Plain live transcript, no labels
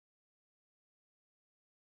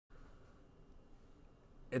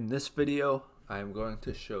In this video, I am going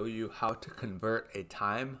to show you how to convert a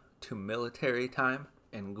time to military time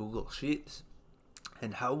in Google Sheets.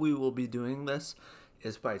 And how we will be doing this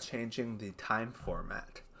is by changing the time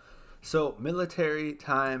format. So military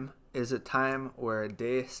time is a time where a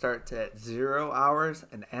day starts at 0 hours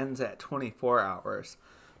and ends at 24 hours.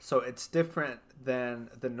 So it's different than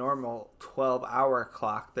the normal 12-hour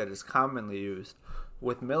clock that is commonly used.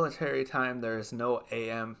 With military time, there is no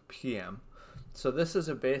AM, PM. So this is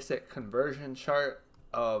a basic conversion chart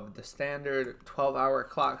of the standard 12-hour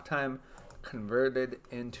clock time converted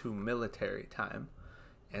into military time.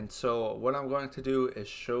 And so what I'm going to do is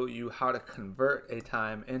show you how to convert a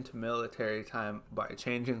time into military time by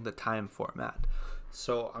changing the time format.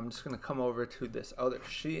 So I'm just going to come over to this other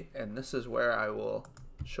sheet, and this is where I will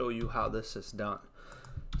show you how this is done.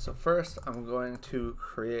 So first I'm going to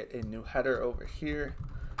create a new header over here,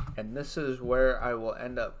 and this is where I will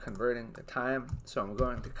end up converting the time. So I'm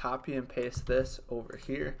going to copy and paste this over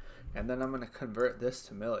here, and then I'm going to convert this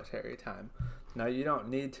to military time. Now you don't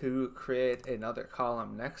need to create another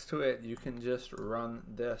column next to it. You can just run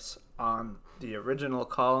this on the original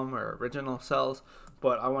column or original cells,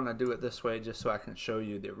 but I want to do it this way just so I can show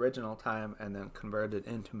you the original time and then convert it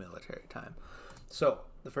into military time. So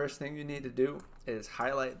the first thing you need to do is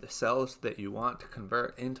highlight the cells that you want to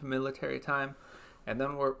convert into military time, and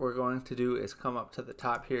then what we're going to do is come up to the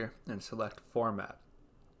top here and select format,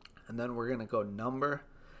 and then we're going to go number,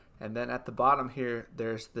 and then at the bottom here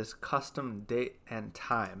there's this custom date and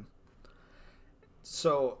time.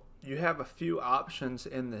 So you have a few options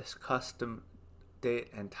in this custom date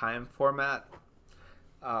and time format.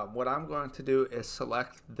 What I'm going to do is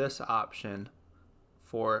select this option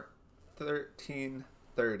for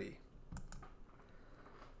 1330.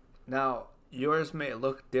 Now yours may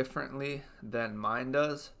look differently than mine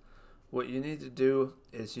does. What you need to do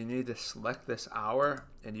is you need to select this hour,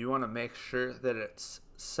 and you want to make sure that it's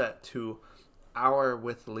set to hour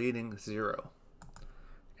with leading 0.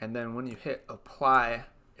 And then when you hit apply,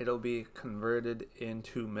 it'll be converted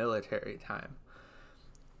into military time.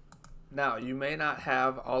 Now you may not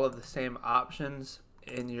have all of the same options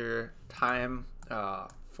in your time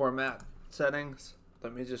format settings.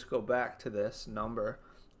 Let me just go back to this number,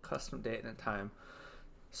 custom date and time.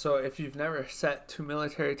 So if you've never set to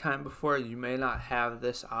military time before, you may not have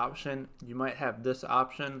this option. You might have this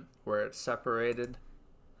option where it's separated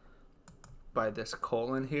by this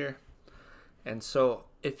colon here. And so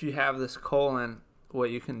if you have this colon, what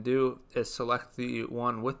you can do is select the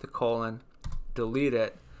one with the colon, delete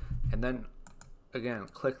it, and then again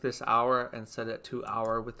click this hour and set it to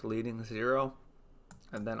hour with leading 0,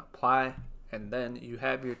 and then apply, and then you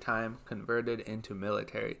have your time converted into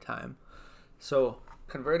military time. So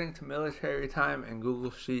converting to military time in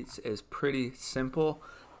Google Sheets is pretty simple,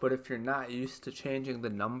 but if you're not used to changing the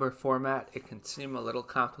number format, it can seem a little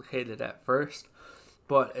complicated at first.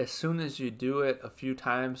 But as soon as you do it a few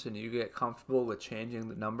times and you get comfortable with changing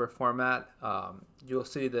the number format, you'll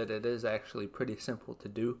see that it is actually pretty simple to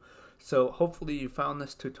do. So hopefully you found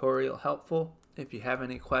this tutorial helpful. If you have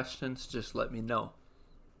any questions, just let me know.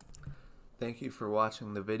 Thank you for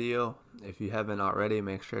watching the video. If you haven't already,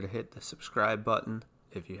 make sure to hit the subscribe button.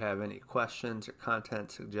 If you have any questions or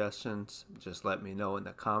content suggestions, just let me know in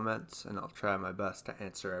the comments, and I'll try my best to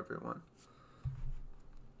answer everyone.